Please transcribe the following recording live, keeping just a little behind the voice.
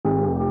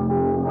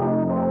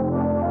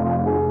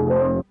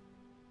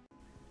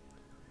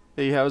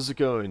Hey, how's it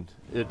going?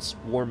 It's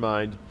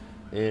Warmind,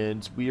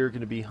 and we are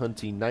going to be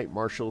hunting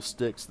Nightmarshal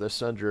Styx the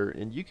Sunderer,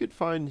 and you could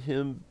find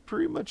him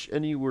pretty much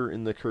anywhere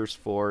in the Cursed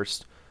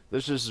Forest.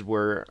 This is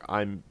where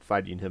I'm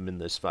fighting him in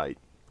this fight.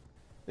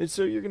 And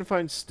so you're going to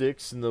find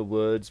Styx in the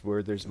woods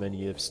where there's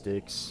many of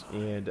Styx,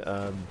 and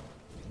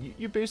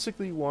you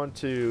basically want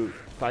to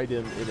fight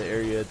him in an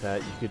area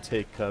that you could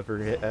take cover.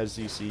 As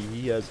you see,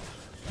 he has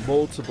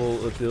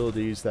multiple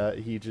abilities that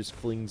he just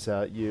flings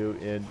at you,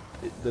 and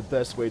the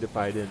best way to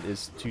fight him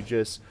is to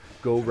just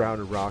go around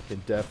a rock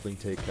and definitely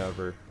take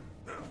cover.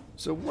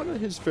 So one of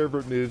his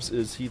favorite moves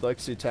is he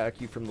likes to attack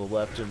you from the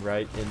left and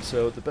right, and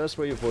so the best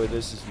way to avoid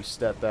this is you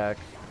step back.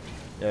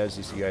 As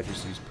you see, I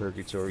just use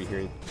Purgatory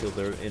here, kill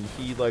there, and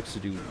he likes to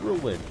do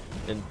Whirlwind.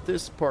 And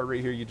this part right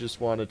here, you just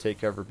want to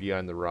take cover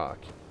behind the rock.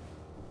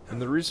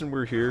 And the reason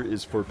we're here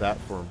is for bat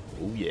form.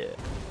 Oh yeah.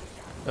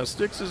 Now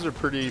Styx is a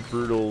pretty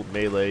brutal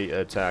melee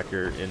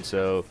attacker, and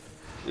so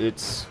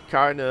it's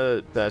kind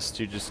of best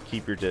to just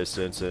keep your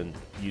distance and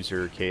use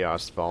your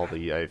Chaos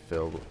Volley, I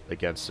feel,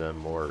 against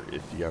him, or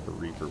if you have a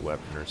Reaper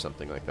weapon or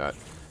something like that.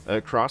 A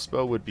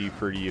crossbow would be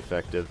pretty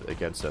effective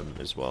against him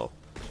as well.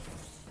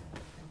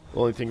 The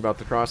only thing about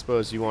the crossbow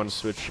is you want to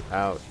switch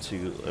out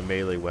to a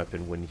melee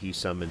weapon when he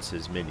summons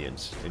his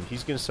minions. And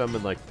he's going to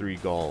summon like 3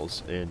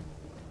 Gauls, and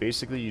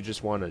basically you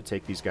just want to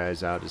take these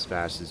guys out as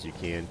fast as you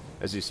can.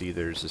 As you see,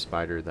 there's a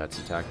spider that's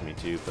attacking me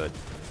too, but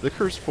the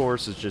Cursed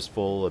Forest is just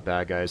full of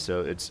bad guys,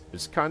 so it's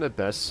kind of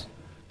best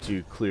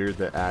to clear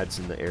the ads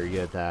in the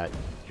area that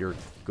you're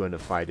going to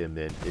fight him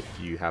in if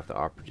you have the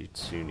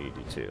opportunity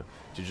to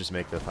just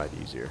make the fight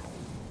easier.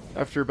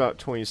 After about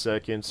 20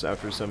 seconds,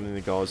 after summoning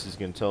the Gauls, he's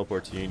going to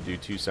teleport to you and do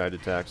 2 side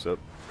attacks. Oh,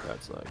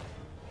 that's like...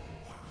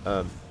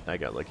 I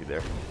got lucky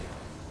there.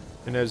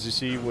 And as you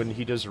see, when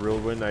he does a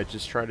Whirlwind, I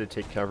just try to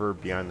take cover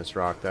behind this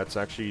rock. That's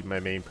actually my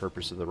main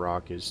purpose of the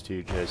rock, is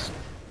to just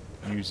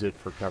use it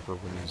for cover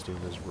when he's doing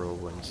those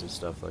Whirlwinds and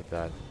stuff like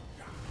that.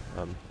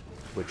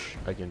 Which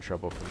I get in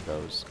trouble from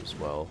those as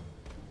well,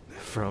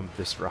 from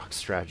this rock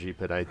strategy,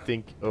 but I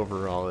think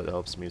overall it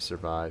helps me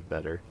survive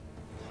better.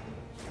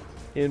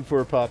 And for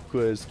a pop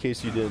quiz, in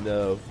case you didn't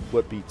know,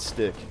 what beats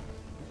stick?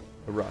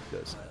 A rock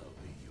does.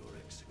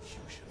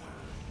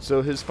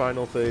 So his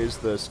final phase,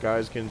 the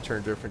sky's going to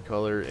turn different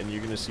color, and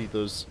you're going to see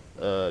those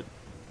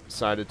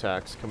side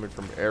attacks coming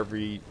from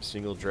every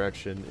single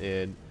direction,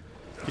 and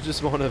you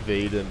just want to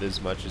evade him as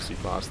much as you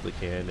possibly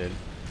can.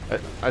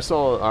 And I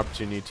saw an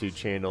opportunity to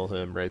channel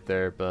him right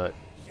there, but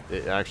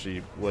it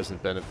actually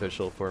wasn't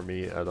beneficial for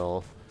me at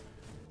all.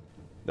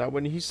 Now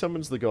when he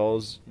summons the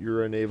Gauls,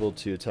 you're unable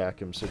to attack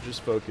him, so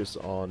just focus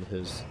on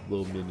his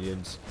little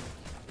minions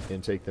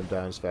and take them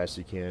down as fast as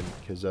you can,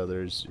 because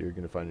others, you're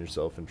going to find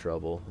yourself in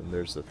trouble. And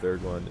there's the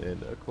third one,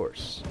 and of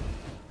course,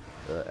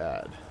 the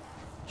ad.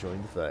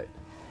 Join the fight.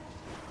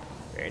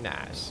 Very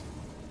nice.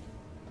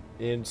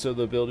 And so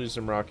the abilities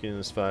I'm rocking in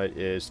this fight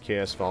is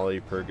Chaos Volley,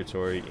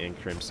 Purgatory, and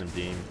Crimson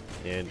Beam.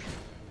 And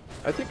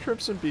I think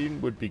Crimson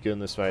Beam would be good in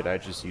this fight, I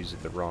just use it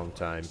at the wrong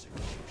time.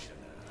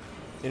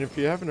 And if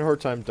you're having a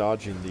hard time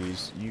dodging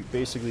these, you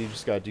basically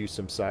just gotta do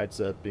some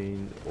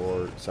sidestepping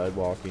or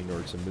sidewalking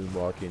or some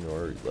moonwalking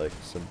or like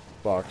some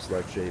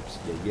box-like shapes.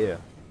 Yeah.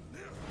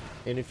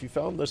 And if you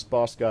found this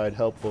boss guide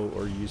helpful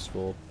or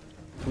useful,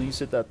 please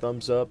hit that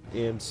thumbs up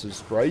and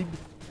subscribe.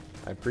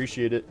 I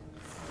appreciate it.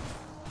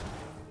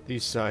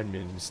 These side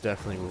minions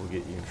definitely will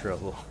get you in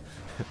trouble.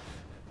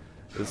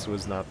 This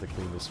was not the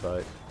cleanest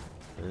fight.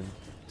 And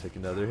take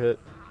another hit.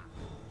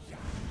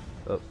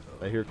 Oh.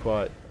 I hear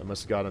quiet. I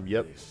must have got him.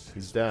 Yep,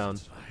 he's down.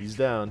 He's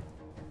down.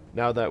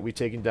 Now that we've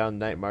taken down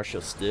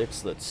Nightmarshal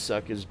Styx, let's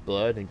suck his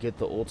blood and get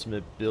the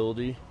ultimate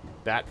ability,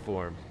 Bat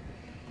Form.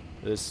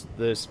 This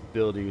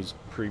ability is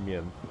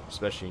premium,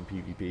 especially in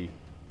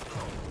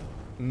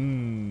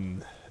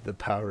PvP. The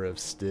power of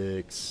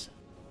Styx.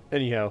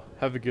 Anyhow,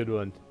 have a good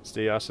one.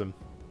 Stay awesome.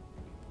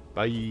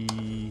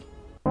 Bye.